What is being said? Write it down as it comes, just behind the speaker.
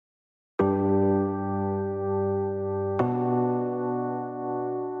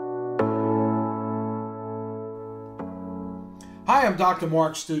Hi, I'm Dr.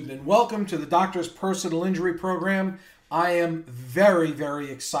 Mark Student, and welcome to the Doctor's Personal Injury Program. I am very, very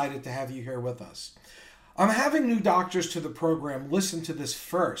excited to have you here with us. I'm having new doctors to the program listen to this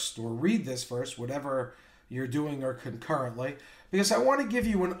first, or read this first, whatever you're doing or concurrently, because I want to give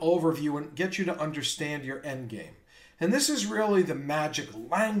you an overview and get you to understand your end game. And this is really the magic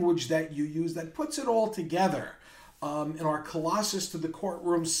language that you use that puts it all together. In our Colossus to the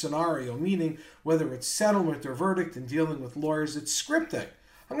courtroom scenario, meaning whether it's settlement or verdict and dealing with lawyers, it's scripting.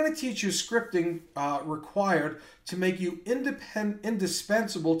 I'm going to teach you scripting required to make you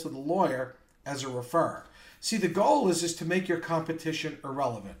indispensable to the lawyer as a referrer. See, the goal is to make your competition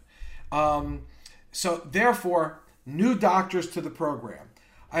irrelevant. So therefore, new doctors to the program.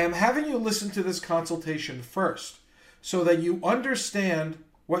 I am having you listen to this consultation first so that you understand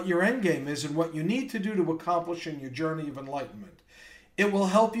what your end game is and what you need to do to accomplish in your journey of enlightenment. It will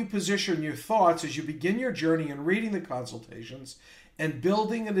help you position your thoughts as you begin your journey in reading the consultations and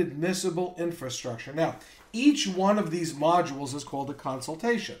building an admissible infrastructure. Now, each one of these modules is called a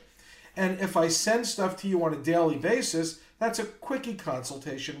consultation. And if I send stuff to you on a daily basis, that's a quickie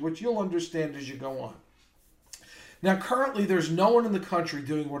consultation, which you'll understand as you go on. Now, currently, there's no one in the country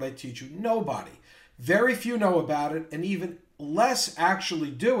doing what I teach you. Nobody. Very few know about it, and even less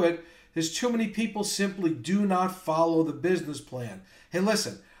actually do it. There's too many people simply do not follow the business plan. Hey,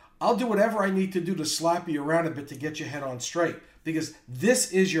 listen, I'll do whatever I need to do to slap you around a bit to get your head on straight, because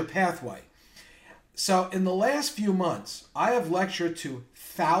this is your pathway. So in the last few months, I have lectured to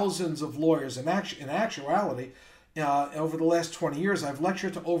thousands of lawyers. In actuality, over the last 20 years, I've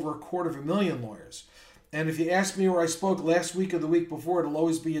lectured to over 250,000 lawyers. And if you ask me where I spoke last week or the week before, it'll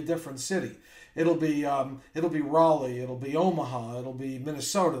always be a different city. It'll be Raleigh, it'll be Omaha, it'll be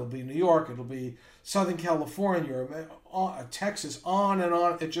Minnesota, it'll be New York, it'll be Southern California, Texas, on and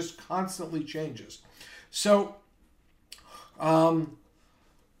on. It just constantly changes. So when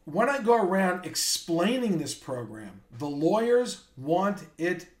I go around explaining this program, the lawyers want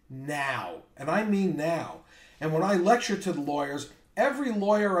it now, and I mean now. And when I lecture to the lawyers, every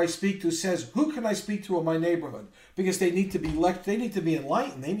lawyer I speak to says, who can I speak to in my neighborhood? Because they need to be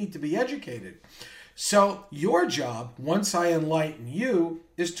enlightened, they need to be educated. So your job, once I enlighten you,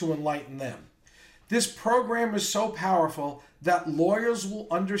 is to enlighten them. This program is so powerful that lawyers will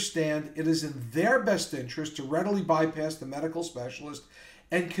understand it is in their best interest to readily bypass the medical specialist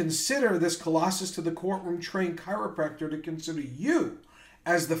and consider this Colossus to the courtroom trained chiropractor to consider you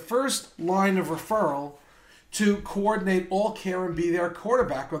as the first line of referral to coordinate all care and be their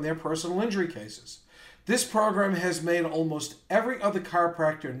quarterback on their personal injury cases. This program has made almost every other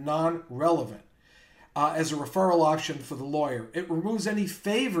chiropractor non-relevant as a referral option for the lawyer. It removes any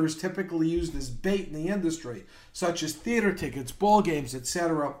favors typically used as bait in the industry, such as theater tickets, ball games,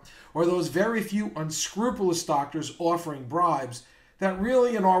 etc., or those very few unscrupulous doctors offering bribes that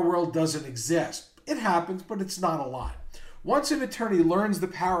really in our world doesn't exist. It happens, but it's not a lot. Once an attorney learns the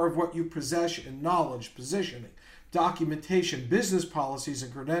power of what you possess in knowledge, positioning, documentation, business policies,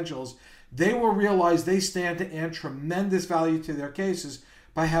 and credentials, they will realize they stand to add tremendous value to their cases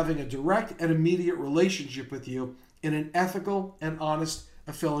by having a direct and immediate relationship with you in an ethical and honest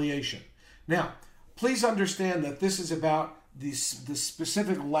affiliation. Now, please understand that this is about the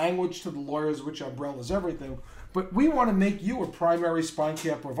specific language to the lawyers, which umbrellas everything, but we want to make you a primary spine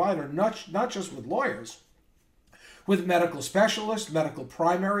care provider, not just with lawyers, with medical specialists, medical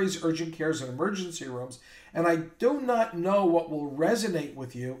primaries, urgent cares, and emergency rooms. And I do not know what will resonate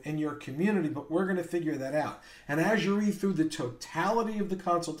with you in your community, but we're going to figure that out. And as you read through the totality of the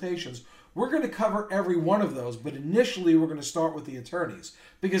consultations, we're going to cover every one of those, but initially we're going to start with the attorneys,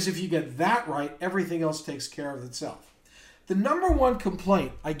 because if you get that right, everything else takes care of itself. The number one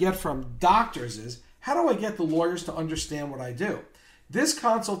complaint I get from doctors is, how do I get the lawyers to understand what I do? This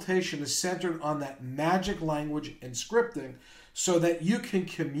consultation is centered on that magic language and scripting so that you can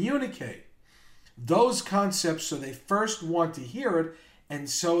communicate those concepts so they first want to hear it and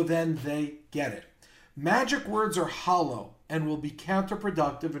so then they get it. Magic words are hollow and will be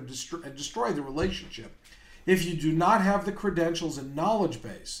counterproductive and destroy the relationship if you do not have the credentials and knowledge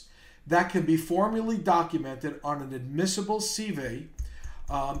base that can be formally documented on an admissible CV.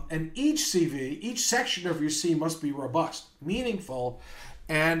 And each CV, each section of your C must be robust, meaningful,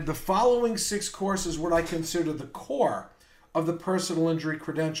 and the following 6 courses what I consider the core of the personal injury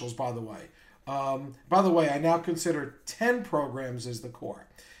credentials, by the way. I now consider 10 programs as the core.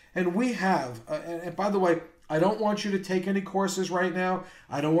 And we have, and by the way, I don't want you to take any courses right now.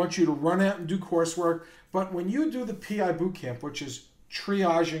 I don't want you to run out and do coursework. But when you do the PI bootcamp, which is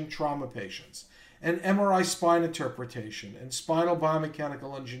triaging trauma patients, and MRI spine interpretation, and spinal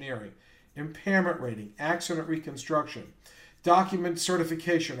biomechanical engineering, impairment rating, accident reconstruction, document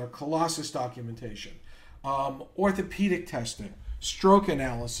certification or Colossus documentation, orthopedic testing, stroke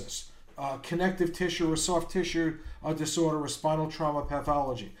analysis, connective tissue or soft tissue disorder or spinal trauma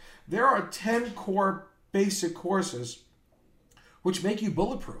pathology. There are 10 core basic courses which make you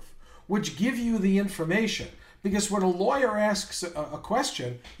bulletproof, which give you the information. Because when a lawyer asks a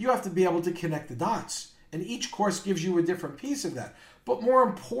question, you have to be able to connect the dots. And each course gives you a different piece of that. But more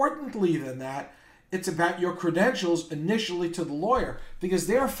importantly than that, it's about your credentials initially to the lawyer, because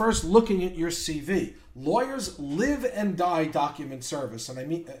they're first looking at your CV. Lawyers live and die document service, and I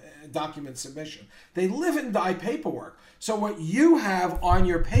mean document submission. They live and die paperwork. So what you have on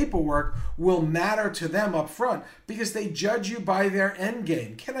your paperwork will matter to them up front, because they judge you by their end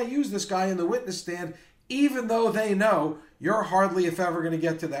game. Can I use this guy in the witness stand, even though they know you're hardly, if ever, going to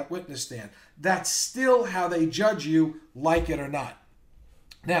get to that witness stand? That's still how they judge you, like it or not.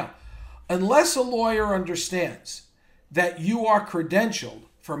 Now, unless a lawyer understands that you are credentialed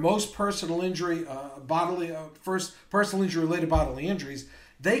for most personal injury, personal injury related bodily injuries,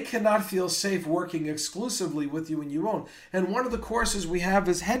 they cannot feel safe working exclusively with you and you own. And one of the courses we have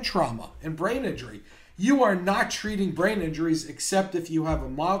is head trauma and brain injury. You are not treating brain injuries except if you have a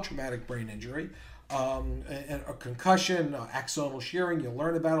mild traumatic brain injury, a concussion, axonal shearing. You'll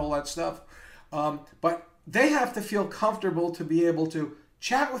learn about all that stuff. But they have to feel comfortable to be able to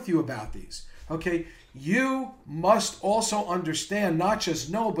chat with you about these. Okay, you must also understand, not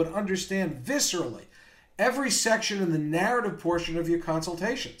just know, but understand viscerally every section in the narrative portion of your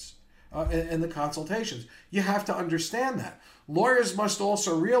consultations. In the consultations, you have to understand that. Lawyers must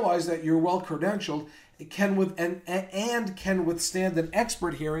also realize that you're well credentialed, can withstand an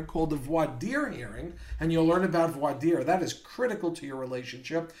expert hearing called a voir dire hearing, and you'll learn about voir dire. That is critical to your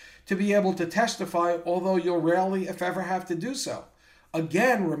relationship, to be able to testify, although you'll rarely, if ever, have to do so.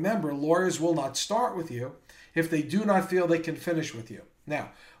 Again, remember, lawyers will not start with you if they do not feel they can finish with you.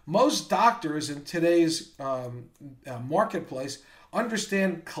 Now, most doctors in today's marketplace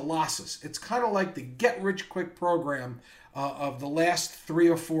understand Colossus. It's kind of like the get-rich-quick program of the last 3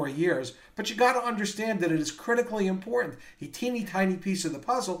 or 4 years, but you got to understand that it is critically important. A teeny tiny piece of the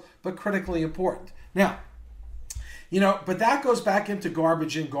puzzle, but critically important. Now, but that goes back into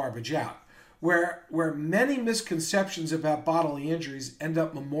garbage in, garbage out, where many misconceptions about bodily injuries end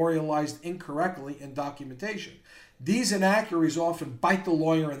up memorialized incorrectly in documentation. These inaccuracies often bite the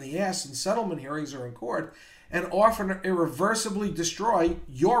lawyer in the ass in settlement hearings or in court, and often irreversibly destroy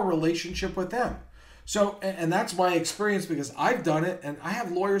your relationship with them. So, and that's my experience, because I've done it, and I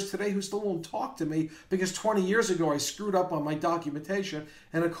have lawyers today who still won't talk to me because 20 years ago I screwed up on my documentation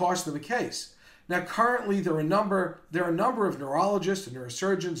and it cost them a case. Now, currently, there are a number of neurologists and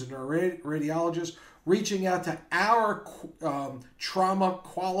neurosurgeons and neuroradiologists reaching out to our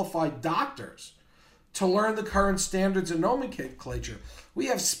trauma-qualified doctors to learn the current standards and nomenclature. We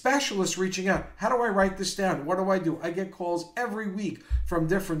have specialists reaching out. How do I write this down? What do? I get calls every week from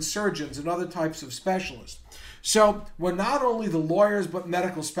different surgeons and other types of specialists. So when not only the lawyers but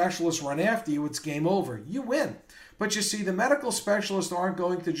medical specialists run after you, it's game over. You win. But you see, the medical specialists aren't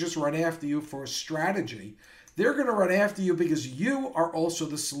going to just run after you for a strategy. They're going to run after you because you are also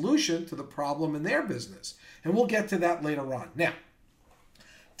the solution to the problem in their business. And we'll get to that later on. Now,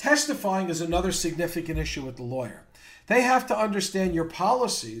 testifying is another significant issue with the lawyer. They have to understand your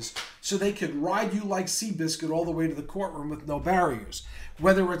policies so they can ride you like Seabiscuit all the way to the courtroom with no barriers,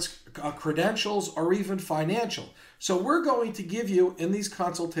 whether it's credentials or even financial. So we're going to give you in these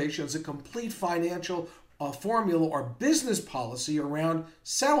consultations a complete financial formula or business policy around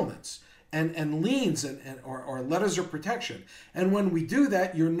settlements and liens or letters of protection. And when we do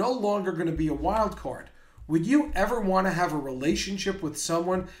that, you're no longer going to be a wild card. Would you ever want to have a relationship with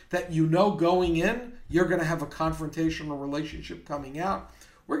someone that you know going in, you're going to have a confrontational relationship coming out?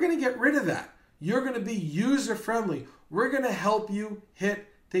 We're going to get rid of that. You're going to be user-friendly. We're going to help you hit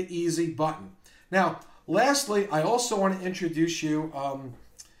the easy button. Now, lastly, I also want to introduce you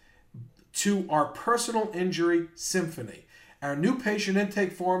to our personal injury symphony. Our new patient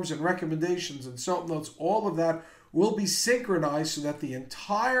intake forms and recommendations and SOAP notes, all of that will be synchronized so that the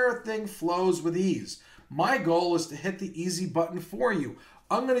entire thing flows with ease. My goal is to hit the easy button for you.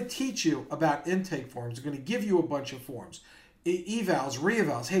 I'm going to teach you about intake forms. I'm going to give you a bunch of forms. Evals,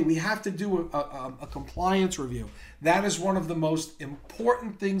 re-evals. Hey, we have to do a compliance review. That is one of the most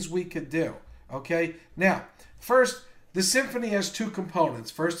important things we could do. Okay? Now, first, the symphony has 2 components.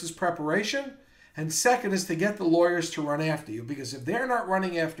 First is preparation, and second is to get the lawyers to run after you. Because if they're not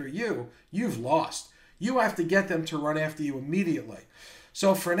running after you, you've lost. You have to get them to run after you immediately.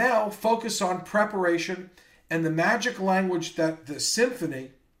 So for now, focus on preparation and the magic language that the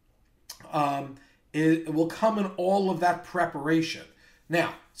symphony It will come in all of that preparation.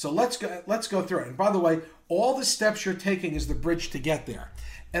 Now, so let's go through it. And by the way, all the steps you're taking is the bridge to get there.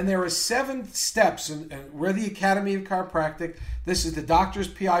 And there are 7 steps, and we're the Academy of Chiropractic. This is the Doctor's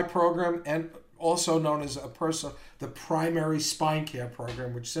PI program, and also known as the Primary Spine Care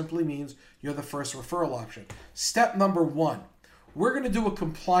program, which simply means you're the first referral option. Step number 1, we're going to do a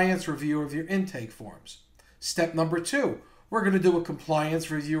compliance review of your intake forms. Step number 2, we're going to do a compliance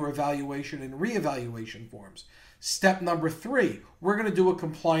review, evaluation, and reevaluation forms. Step number 3, we're going to do a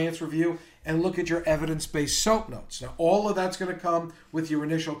compliance review and look at your evidence-based SOAP notes. Now, all of that's going to come with your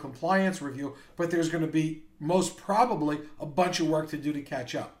initial compliance review, but there's going to be most probably a bunch of work to do to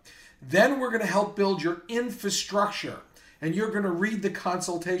catch up. Then we're going to help build your infrastructure, and you're going to read the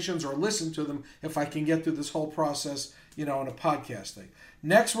consultations or listen to them if I can get through this whole process, in a podcast thing.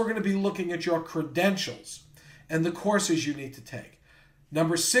 Next, we're going to be looking at your credentials and the courses you need to take.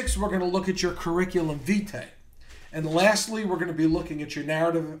 Number 6, we're going to look at your curriculum vitae. And lastly, we're going to be looking at your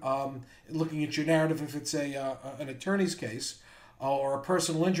narrative, if it's an attorney's case or a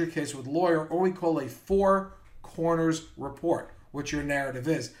personal injury case with a lawyer, or we call a 4 corners report, which your narrative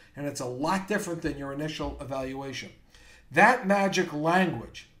is. And it's a lot different than your initial evaluation. That magic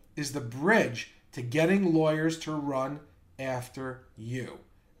language is the bridge to getting lawyers to run after you.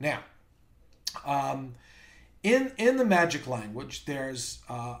 Now, in the magic language, there's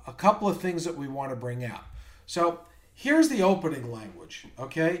a couple of things that we want to bring out. So here's the opening language,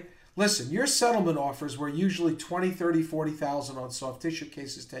 okay? Listen, your settlement offers were usually $20,000, $30,000, $40,000 on soft tissue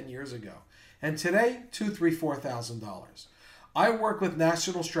cases 10 years ago. And today, $2,000, $3,000, $4,000. I work with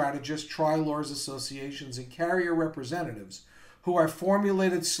national strategists, tri-lawyers associations, and carrier representatives who have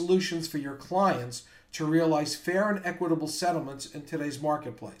formulated solutions for your clients to realize fair and equitable settlements in today's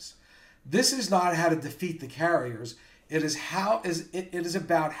marketplace. This is not how to defeat the carriers. It is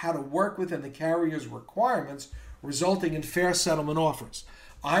about how to work within the carrier's requirements, resulting in fair settlement offers.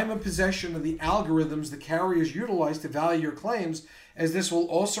 I'm in possession of the algorithms the carriers utilize to value your claims, as this will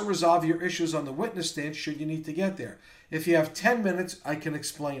also resolve your issues on the witness stand should you need to get there. If you have 10 minutes, I can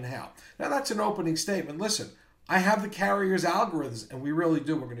explain how. Now, that's an opening statement. Listen, I have the carrier's algorithms, and we really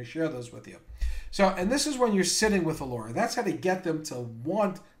do. We're going to share those with you. So, and this is when you're sitting with a lawyer. That's how to get them to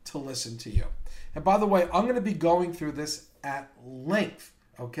want to listen to you. And by the way, I'm going to be going through this at length,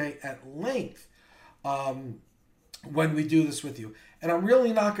 okay? At length when we do this with you. And I'm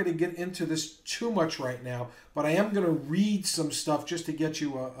really not going to get into this too much right now, but I am going to read some stuff just to get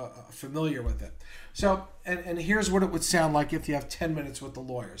you familiar with it. So, and here's what it would sound like if you have 10 minutes with the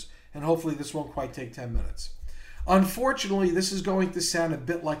lawyers. And hopefully this won't quite take 10 minutes. Unfortunately, this is going to sound a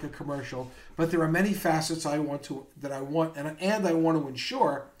bit like a commercial, but there are many facets I want to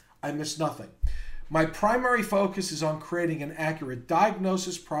ensure I miss nothing. My primary focus is on creating an accurate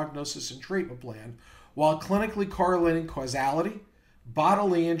diagnosis, prognosis, and treatment plan while clinically correlating causality,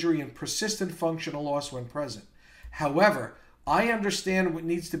 bodily injury, and persistent functional loss when present. However, I understand what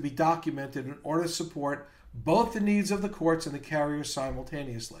needs to be documented in order to support both the needs of the courts and the carriers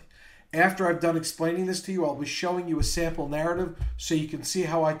simultaneously. After I've done explaining this to you, I'll be showing you a sample narrative so you can see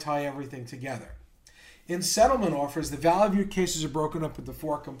how I tie everything together. In settlement offers, the value of your cases are broken up into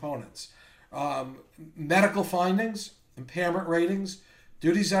 4 components. Medical findings, impairment ratings,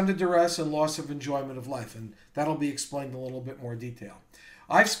 duties under duress, and loss of enjoyment of life. And that'll be explained in a little bit more detail.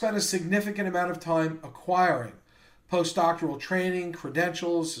 I've spent a significant amount of time acquiring postdoctoral training,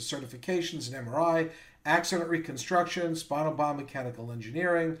 credentials, certifications in MRI, accident reconstruction, spinal biomechanical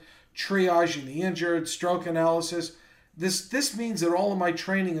engineering, triaging the injured, stroke analysis. This means that all of my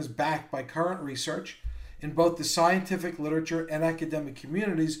training is backed by current research in both the scientific literature and academic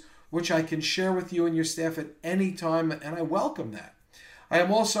communities, which I can share with you and your staff at any time, and I welcome that. I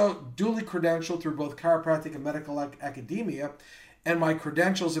am also duly credentialed through both chiropractic and medical academia, and my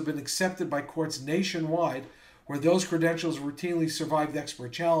credentials have been accepted by courts nationwide, where those credentials routinely survived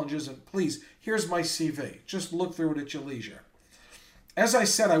expert challenges. And please, here's my CV. Just look through it at your leisure. As I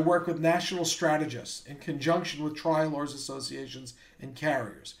said, I work with national strategists in conjunction with tri-lawyers associations and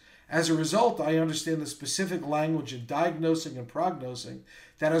carriers. As a result, I understand the specific language in diagnosing and prognosing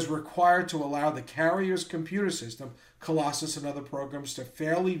that is required to allow the carrier's computer system, Colossus and other programs, to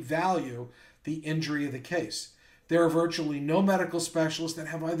fairly value the injury of the case. There are virtually no medical specialists that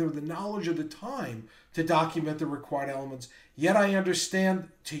have either the knowledge or the time to document the required elements, yet I understand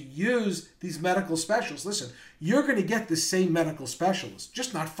to use these medical specialists. Listen, you're going to get the same medical specialists,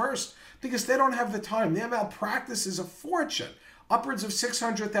 just not first, because they don't have the time. Their malpractice is a fortune, upwards of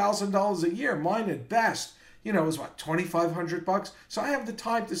 $600,000 a year. Mine at best, is what, $2,500? So I have the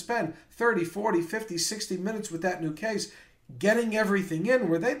time to spend 30, 40, 50, 60 minutes with that new case, getting everything in,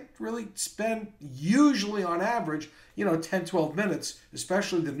 where they really spend, usually on average, 10, 12 minutes,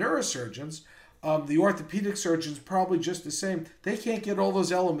 especially the neurosurgeons. The orthopedic surgeons probably just the same. They can't get all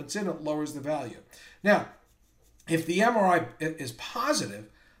those elements in, it lowers the value. Now, if the MRI is positive,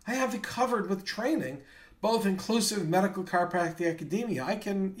 I have it covered with training, both inclusive medical chiropractic academia. I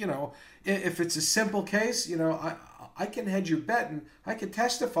can, if it's a simple case, I can hedge your bet and I can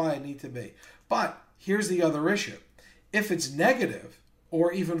testify I need to be. But here's the other issue. If it's negative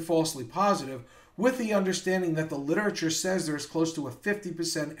or even falsely positive, with the understanding that the literature says there's close to a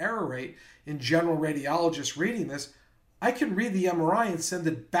 50% error rate in general radiologists reading this, I can read the MRI and send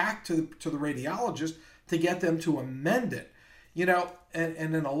it back to the radiologist to get them to amend it. And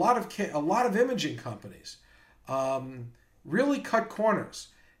in a lot of imaging companies really cut corners.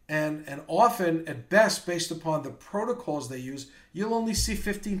 And often, at best, based upon the protocols they use, you'll only see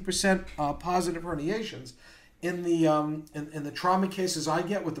 15% positive herniations. In the trauma cases I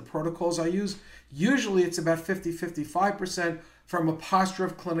get with the protocols I use, usually it's about 50-55% from a posture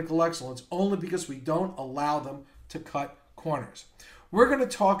of clinical excellence, only because we don't allow them to cut corners. We're going to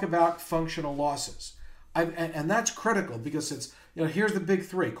talk about functional losses. And that's critical because it's, here's the big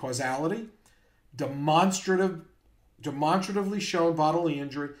three: causality, demonstratively shown bodily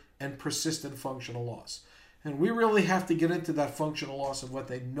injury, and persistent functional loss. And we really have to get into that functional loss of what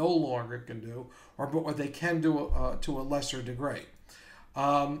they no longer can do, or what they can do to a lesser degree.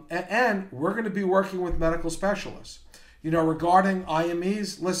 And we're going to be working with medical specialists. Regarding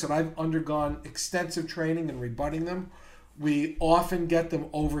IMEs, listen, I've undergone extensive training in rebutting them. We often get them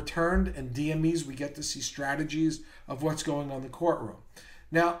overturned, and DMEs, we get to see strategies of what's going on in the courtroom.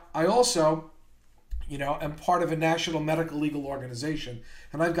 Now, I also, am part of a national medical legal organization,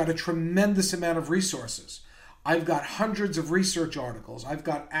 and I've got a tremendous amount of resources. I've got hundreds of research articles. I've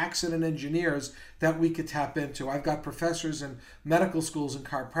got accident engineers that we could tap into. I've got professors in medical schools and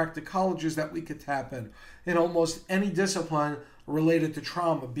chiropractic colleges that we could tap in almost any discipline related to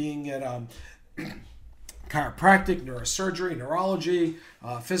trauma, being it chiropractic, neurosurgery, neurology,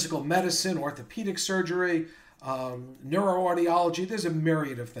 physical medicine, orthopedic surgery, neuroaudiology. There's a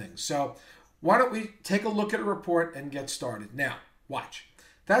myriad of things. So why don't we take a look at a report and get started? Now, watch.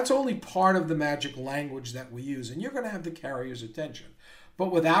 That's only part of the magic language that we use, and you're going to have the carrier's attention.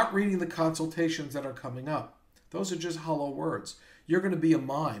 But without reading the consultations that are coming up, those are just hollow words. You're going to be a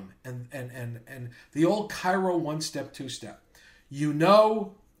mime, and the old Chiro one-step, two-step.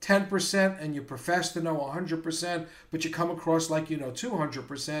 10% and you profess to know 100%, but you come across like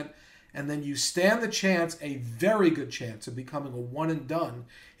 200%, and then you stand the chance, a very good chance, of becoming a one and done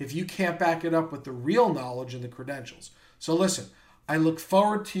if you can't back it up with the real knowledge and the credentials. So listen, I look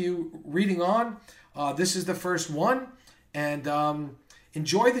forward to you reading on. This is the first one, and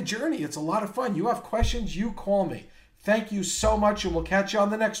enjoy the journey. It's a lot of fun. You have questions, you call me. Thank you so much, and we'll catch you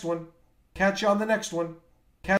on the next one.